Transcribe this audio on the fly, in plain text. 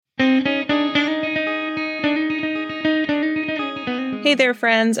Hey there,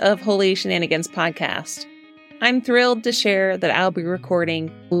 friends of Holy Shenanigans Podcast. I'm thrilled to share that I'll be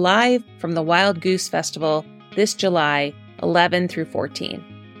recording live from the Wild Goose Festival this July 11 through 14.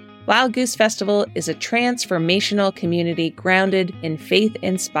 Wild Goose Festival is a transformational community grounded in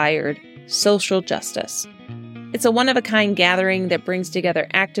faith-inspired social justice. It's a one-of-a-kind gathering that brings together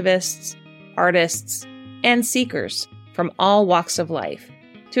activists, artists, and seekers from all walks of life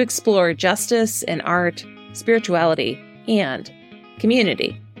to explore justice in art, spirituality, and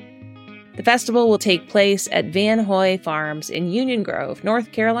community. The festival will take place at Van Hoy Farms in Union Grove,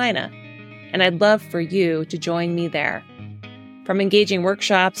 North Carolina, and I'd love for you to join me there. From engaging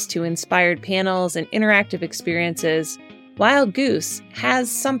workshops to inspired panels and interactive experiences, Wild Goose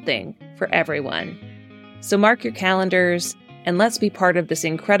has something for everyone. So mark your calendars and let's be part of this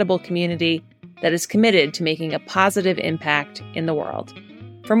incredible community that is committed to making a positive impact in the world.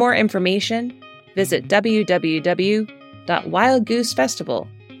 For more information, visit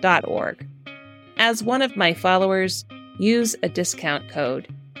www.wildgoosefestival.org. As one of my followers, use a discount code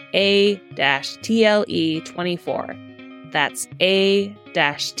A-TLE24. That's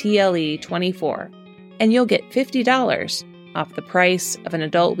A-TLE24. And you'll get $50 off the price of an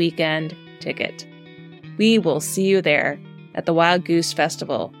adult weekend ticket. We will see you there at the Wild Goose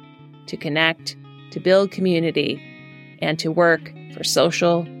Festival to connect, to build community, and to work for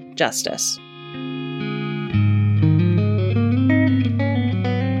social justice.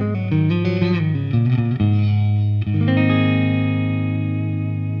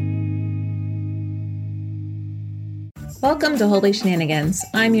 Welcome to Holy Shenanigans.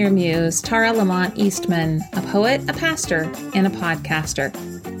 I'm your muse, Tara Lamont Eastman, a poet, a pastor, and a podcaster.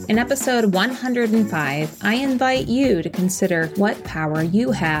 In episode 105, I invite you to consider what power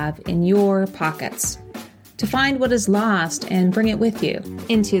you have in your pockets, to find what is lost and bring it with you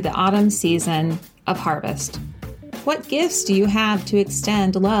into the autumn season of harvest. What gifts do you have to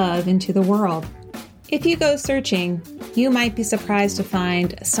extend love into the world? If you go searching, you might be surprised to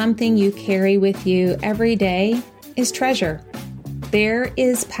find something you carry with you every day is treasure. There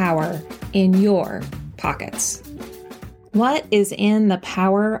is power in your pockets. What is in the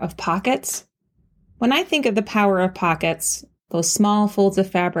power of pockets? When I think of the power of pockets, those small folds of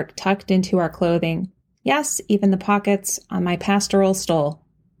fabric tucked into our clothing, yes, even the pockets on my pastoral stole,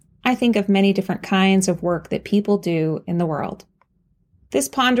 I think of many different kinds of work that people do in the world. This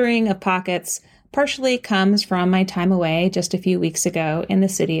pondering of pockets partially comes from my time away just a few weeks ago in the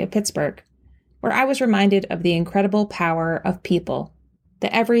city of Pittsburgh, where I was reminded of the incredible power of people,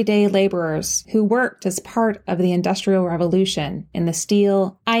 the everyday laborers who worked as part of the Industrial Revolution in the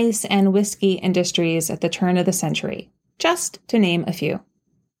steel, ice, and whiskey industries at the turn of the century, just to name a few.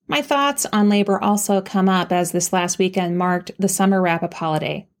 My thoughts on labor also come up as this last weekend marked the summer wrap-up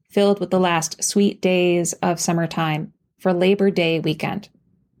holiday, filled with the last sweet days of summertime for Labor Day weekend.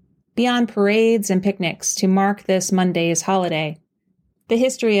 Beyond parades and picnics to mark this Monday's holiday, the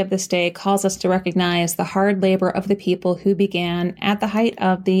history of this day calls us to recognize the hard labor of the people who began at the height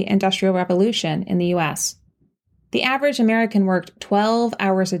of the Industrial Revolution in the U.S. The average American worked 12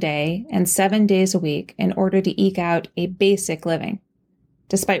 hours a day and 7 days a week in order to eke out a basic living.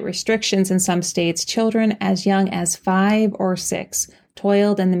 Despite restrictions in some states, children as young as 5 or 6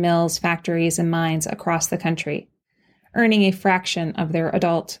 toiled in the mills, factories, and mines across the country, earning a fraction of their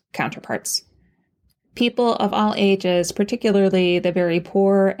adult counterparts. People of all ages, particularly the very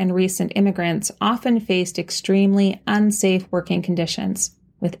poor and recent immigrants, often faced extremely unsafe working conditions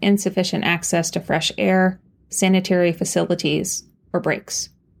with insufficient access to fresh air, sanitary facilities, or breaks.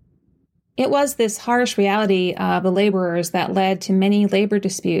 It was this harsh reality of the laborers that led to many labor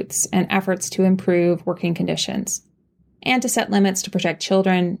disputes and efforts to improve working conditions, and to set limits to protect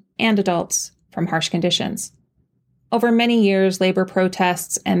children and adults from harsh conditions. Over many years, labor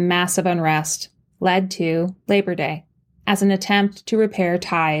protests and massive unrest led to Labor Day as an attempt to repair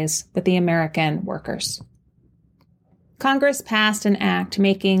ties with the American workers. Congress passed an act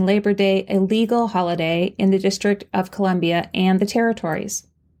making Labor Day a legal holiday in the District of Columbia and the territories.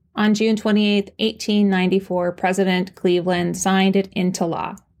 On June 28, 1894, President Cleveland signed it into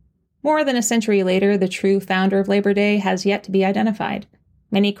law. More than a century later, the true founder of Labor Day has yet to be identified.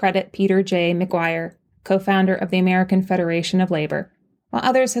 Many credit Peter J. McGuire, co-founder of the American Federation of Labor, while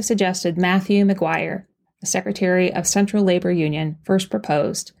others have suggested Matthew McGuire, the Secretary of Central Labor Union, first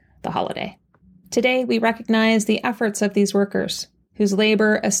proposed the holiday. Today, we recognize the efforts of these workers, whose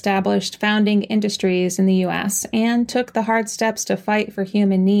labor established founding industries in the U.S. and took the hard steps to fight for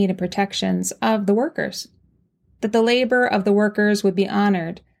human need and protections of the workers. That the labor of the workers would be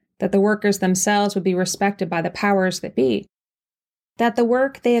honored, that the workers themselves would be respected by the powers that be. that the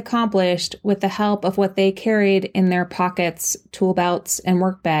work they accomplished with the help of what they carried in their pockets, tool belts, and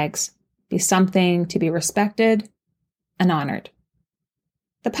work bags be something to be respected and honored.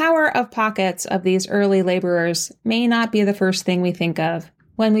 The power of pockets of these early laborers may not be the first thing we think of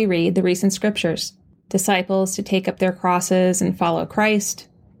when we read the recent scriptures. Disciples to take up their crosses and follow Christ,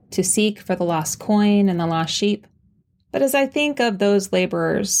 to seek for the lost coin and the lost sheep. But as I think of those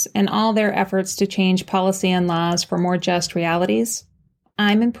laborers and all their efforts to change policy and laws for more just realities,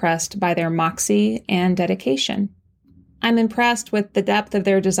 I'm impressed by their moxie and dedication. I'm impressed with the depth of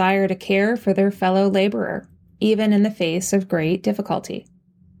their desire to care for their fellow laborer, even in the face of great difficulty.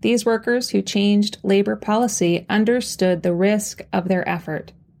 These workers who changed labor policy understood the risk of their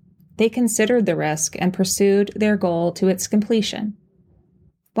effort. They considered the risk and pursued their goal to its completion.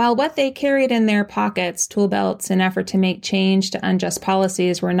 While what they carried in their pockets, tool belts, in effort to make change to unjust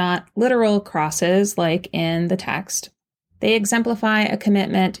policies were not literal crosses like in the text, they exemplify a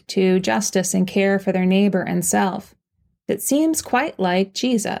commitment to justice and care for their neighbor and self that seems quite like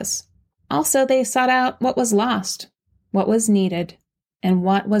Jesus. Also, they sought out what was lost, what was needed, and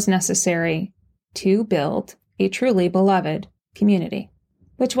what was necessary to build a truly beloved community,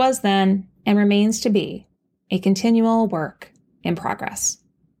 which was then and remains to be a continual work in progress.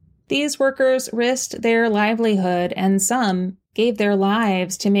 These workers risked their livelihood, and some gave their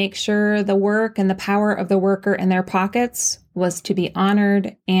lives to make sure the work and the power of the worker in their pockets was to be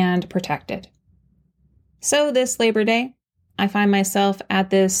honored and protected. So this Labor Day, I find myself at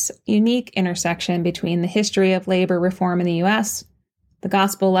this unique intersection between the history of labor reform in the U.S., the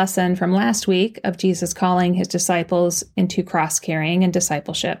gospel lesson from last week of Jesus calling his disciples into cross-carrying and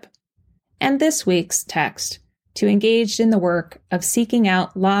discipleship, and this week's text to engage in the work of seeking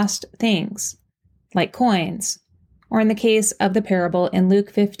out lost things, like coins, or in the case of the parable in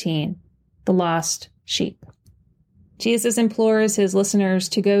Luke 15, the lost sheep. Jesus implores his listeners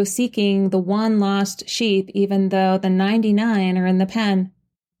to go seeking the one lost sheep, even though the 99 are in the pen,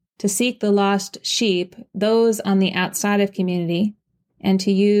 to seek the lost sheep, those on the outside of community, and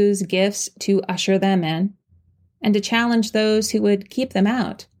to use gifts to usher them in, and to challenge those who would keep them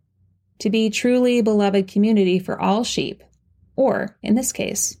out, to be truly beloved community for all sheep, or, in this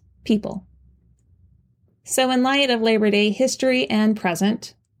case, people. So in light of Labor Day history and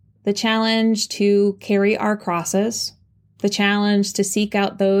present, the challenge to carry our crosses, the challenge to seek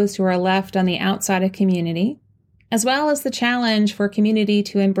out those who are left on the outside of community, as well as the challenge for community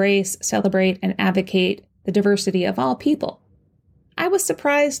to embrace, celebrate, and advocate the diversity of all people, I was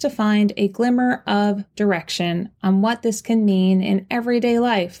surprised to find a glimmer of direction on what this can mean in everyday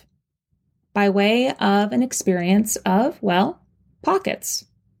life, by way of an experience of, well, pockets,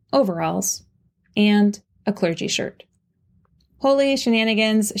 overalls, and a clergy shirt. Holy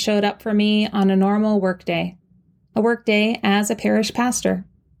shenanigans showed up for me on a normal workday, a workday as a parish pastor.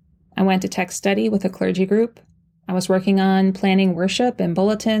 I went to tech study with a clergy group. I was working on planning worship and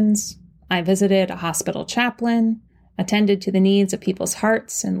bulletins. I visited a hospital chaplain, attended to the needs of people's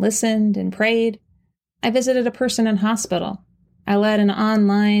hearts, and listened and prayed. I visited a person in hospital. I led an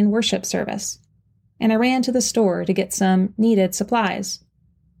online worship service, and I ran to the store to get some needed supplies.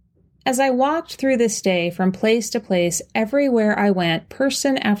 As I walked through this day from place to place, everywhere I went,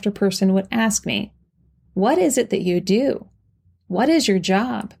 person after person would ask me, "What is it that you do? What is your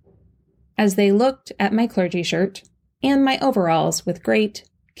job?" as they looked at my clergy shirt and my overalls with great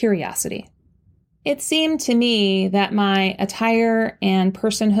curiosity. It seemed to me that my attire and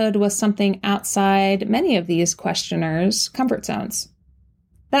personhood was something outside many of these questioners' comfort zones.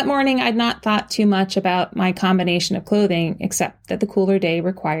 That morning, I'd not thought too much about my combination of clothing, except that the cooler day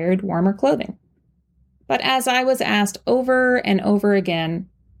required warmer clothing. But as I was asked over and over again,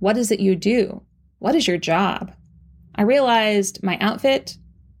 "What is it you do? What is your job?" I realized my outfit,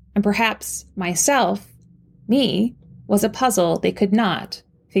 and perhaps myself, me, was a puzzle they could not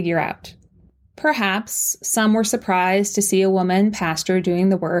figure out. Perhaps some were surprised to see a woman pastor doing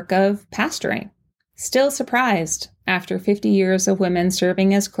the work of pastoring. Still surprised after 50 years of women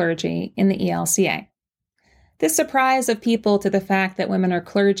serving as clergy in the ELCA. This surprise of people to the fact that women are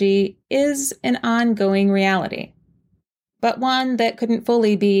clergy is an ongoing reality, but one that couldn't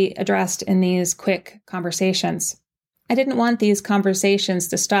fully be addressed in these quick conversations. I didn't want these conversations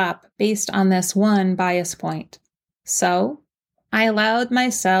to stop based on this one bias point. So I allowed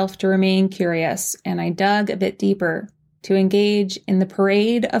myself to remain curious, and I dug a bit deeper to engage in the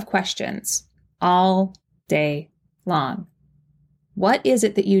parade of questions all day long. What is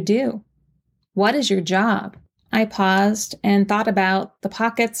it that you do? What is your job? I paused and thought about the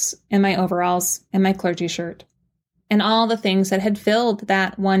pockets in my overalls and my clergy shirt, and all the things that had filled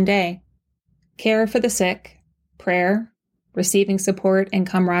that one day. Care for the sick, prayer, receiving support and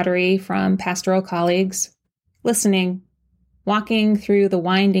camaraderie from pastoral colleagues, listening, walking through the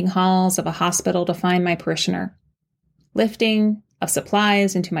winding halls of a hospital to find my parishioner, lifting of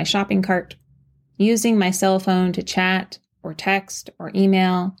supplies into my shopping cart, using my cell phone to chat or text or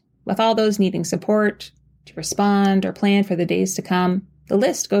email with all those needing support, to respond or plan for the days to come. The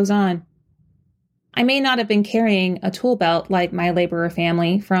list goes on. I may not have been carrying a tool belt like my laborer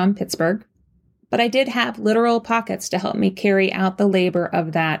family from Pittsburgh, but I did have literal pockets to help me carry out the labor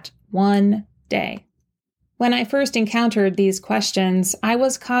of that one day. When I first encountered these questions, I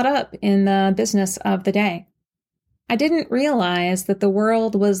was caught up in the business of the day. I didn't realize that the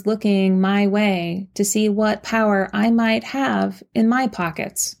world was looking my way to see what power I might have in my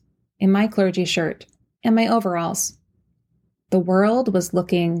pockets, in my clergy shirt, and my overalls. The world was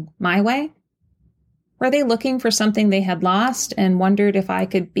looking my way? Were they looking for something they had lost and wondered if I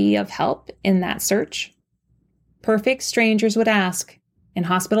could be of help in that search? Perfect strangers would ask, in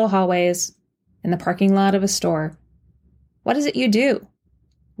hospital hallways, in the parking lot of a store, "What is it you do?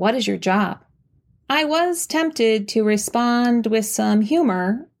 What is your job?" I was tempted to respond with some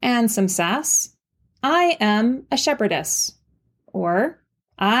humor and some sass. "I am a shepherdess." Or,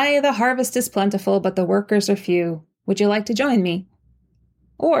 "Aye, the harvest is plentiful, but the workers are few. Would you like to join me?"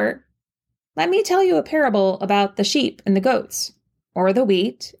 Or, "Let me tell you a parable about the sheep and the goats, or the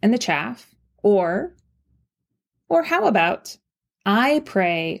wheat and the chaff." Or how about, "I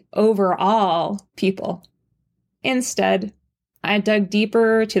pray over all people." Instead, I dug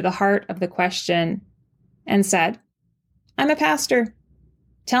deeper to the heart of the question and said, "I'm a pastor.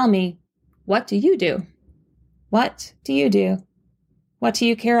 Tell me, what do you do? What do you do? What do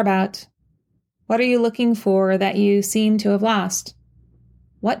you care about? What are you looking for that you seem to have lost?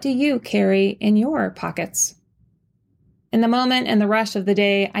 What do you carry in your pockets?" In the moment and the rush of the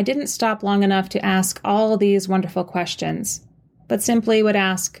day, I didn't stop long enough to ask all these wonderful questions, but simply would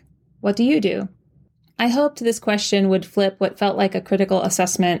ask, "What do you do?" I hoped this question would flip what felt like a critical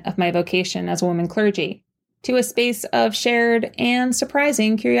assessment of my vocation as a woman clergy to a space of shared and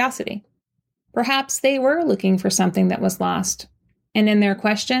surprising curiosity. Perhaps they were looking for something that was lost, and in their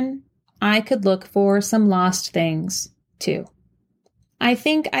question, I could look for some lost things, too. I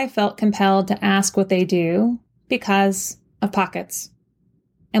think I felt compelled to ask what they do because of pockets,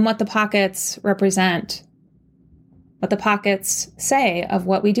 and what the pockets represent, what the pockets say of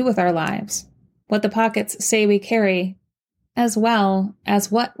what we do with our lives, what the pockets say we carry, as well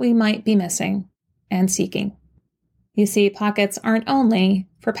as what we might be missing and seeking. You see, pockets aren't only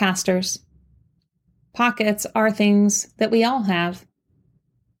for pastors. Pockets are things that we all have.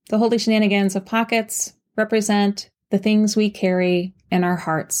 The holy shenanigans of pockets represent the things we carry in our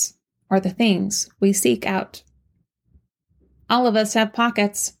hearts, or the things we seek out. All of us have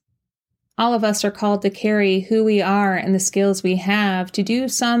pockets. All of us are called to carry who we are and the skills we have to do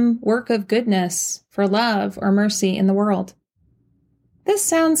some work of goodness for love or mercy in the world. This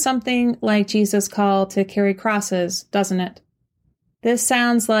sounds something like Jesus' call to carry crosses, doesn't it? This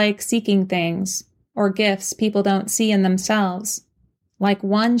sounds like seeking things or gifts people don't see in themselves, like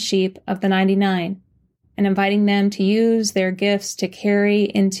one sheep of the 99, and inviting them to use their gifts to carry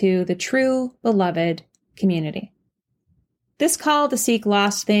into the true, beloved community. This call to seek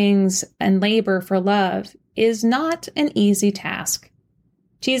lost things and labor for love is not an easy task.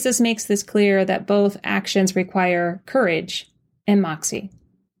 Jesus makes this clear that both actions require courage and moxie.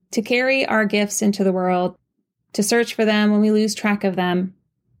 To carry our gifts into the world, to search for them when we lose track of them,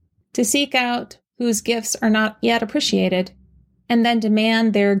 to seek out whose gifts are not yet appreciated, and then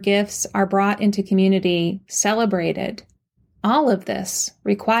demand their gifts are brought into community, celebrated. All of this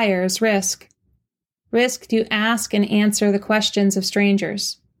requires risk. Risk to ask and answer the questions of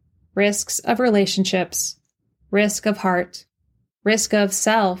strangers, risks of relationships, risk of heart, risk of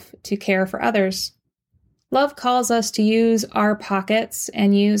self to care for others. Love calls us to use our pockets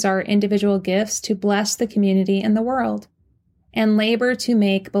and use our individual gifts to bless the community and the world, and labor to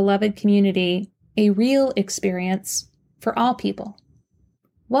make beloved community a real experience for all people.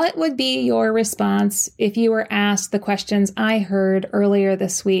 What would be your response if you were asked the questions I heard earlier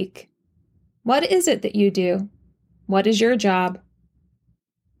this week? What is it that you do? What is your job?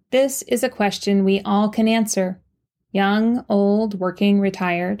 This is a question we all can answer. Young, old, working,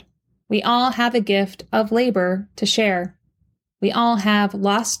 retired. We all have a gift of labor to share. We all have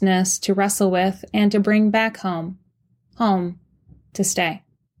lostness to wrestle with and to bring back home. Home to stay.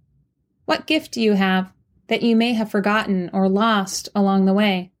 What gift do you have that you may have forgotten or lost along the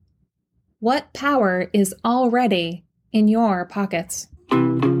way? What power is already in your pockets?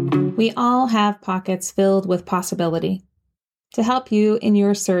 We all have pockets filled with possibility. To help you in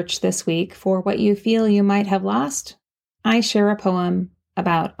your search this week for what you feel you might have lost, I share a poem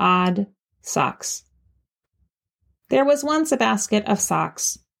about odd socks. There was once a basket of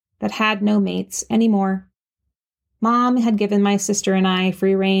socks that had no mates anymore. Mom had given my sister and I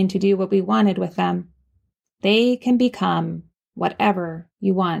free rein to do what we wanted with them. They can become whatever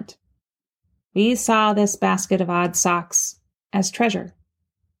you want. We saw this basket of odd socks as treasure.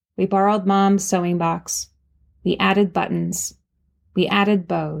 We borrowed Mom's sewing box. We added buttons. We added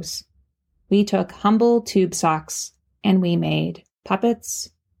bows. We took humble tube socks and we made puppets,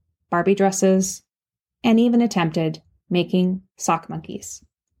 Barbie dresses, and even attempted making sock monkeys.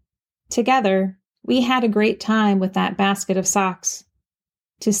 Together, we had a great time with that basket of socks.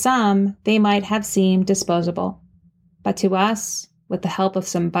 To some, they might have seemed disposable, but to us, with the help of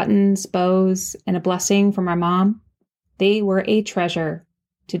some buttons, bows, and a blessing from our mom, they were a treasure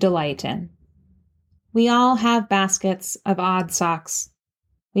to delight in. We all have baskets of odd socks.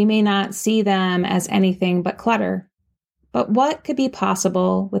 We may not see them as anything but clutter, but what could be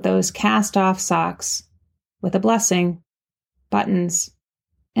possible with those cast-off socks with a blessing, buttons,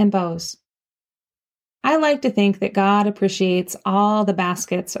 and bows? I like to think that God appreciates all the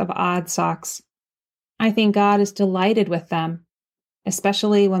baskets of odd socks. I think God is delighted with them,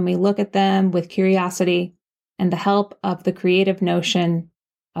 especially when we look at them with curiosity and the help of the creative notion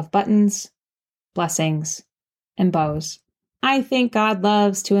of buttons, blessings, and bows. I think God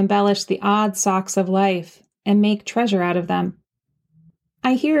loves to embellish the odd socks of life and make treasure out of them.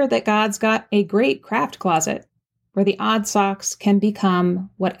 I hear that God's got a great craft closet where the odd socks can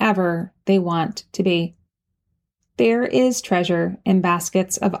become whatever they want to be. There is treasure in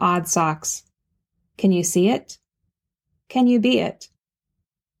baskets of odd socks. Can you see it? Can you be it?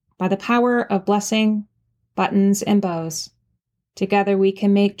 By the power of blessing, buttons, and bows, together we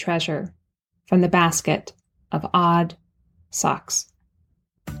can make treasure from the basket of odd socks.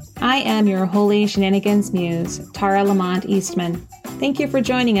 I am your Holy Shenanigans Muse, Tara Lamont Eastman. Thank you for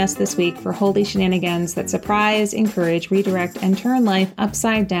joining us this week for Holy Shenanigans that surprise, encourage, redirect, and turn life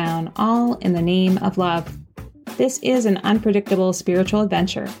upside down, all in the name of love. This is an unpredictable spiritual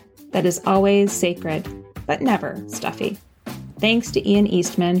adventure that is always sacred, but never stuffy. Thanks to Ian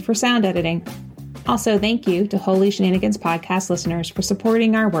Eastman for sound editing. Also, thank you to Holy Shenanigans podcast listeners for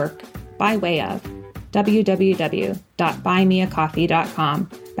supporting our work by way of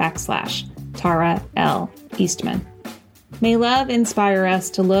www.buymeacoffee.com/Tara L. Eastman. May love inspire us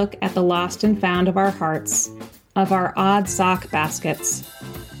to look at the lost and found of our hearts, of our odd sock baskets,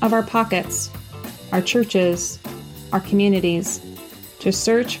 of our pockets, our churches, our communities, to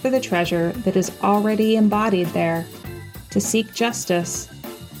search for the treasure that is already embodied there, to seek justice,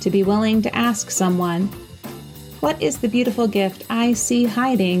 to be willing to ask someone, "What is the beautiful gift I see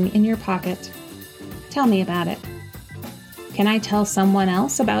hiding in your pocket? Tell me about it. Can I tell someone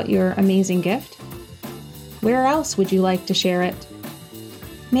else about your amazing gift? Where else would you like to share it?"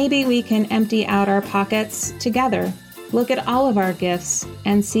 Maybe we can empty out our pockets together, look at all of our gifts,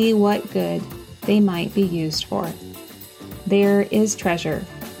 and see what good they might be used for. There is treasure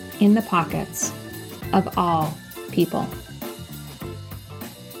in the pockets of all people.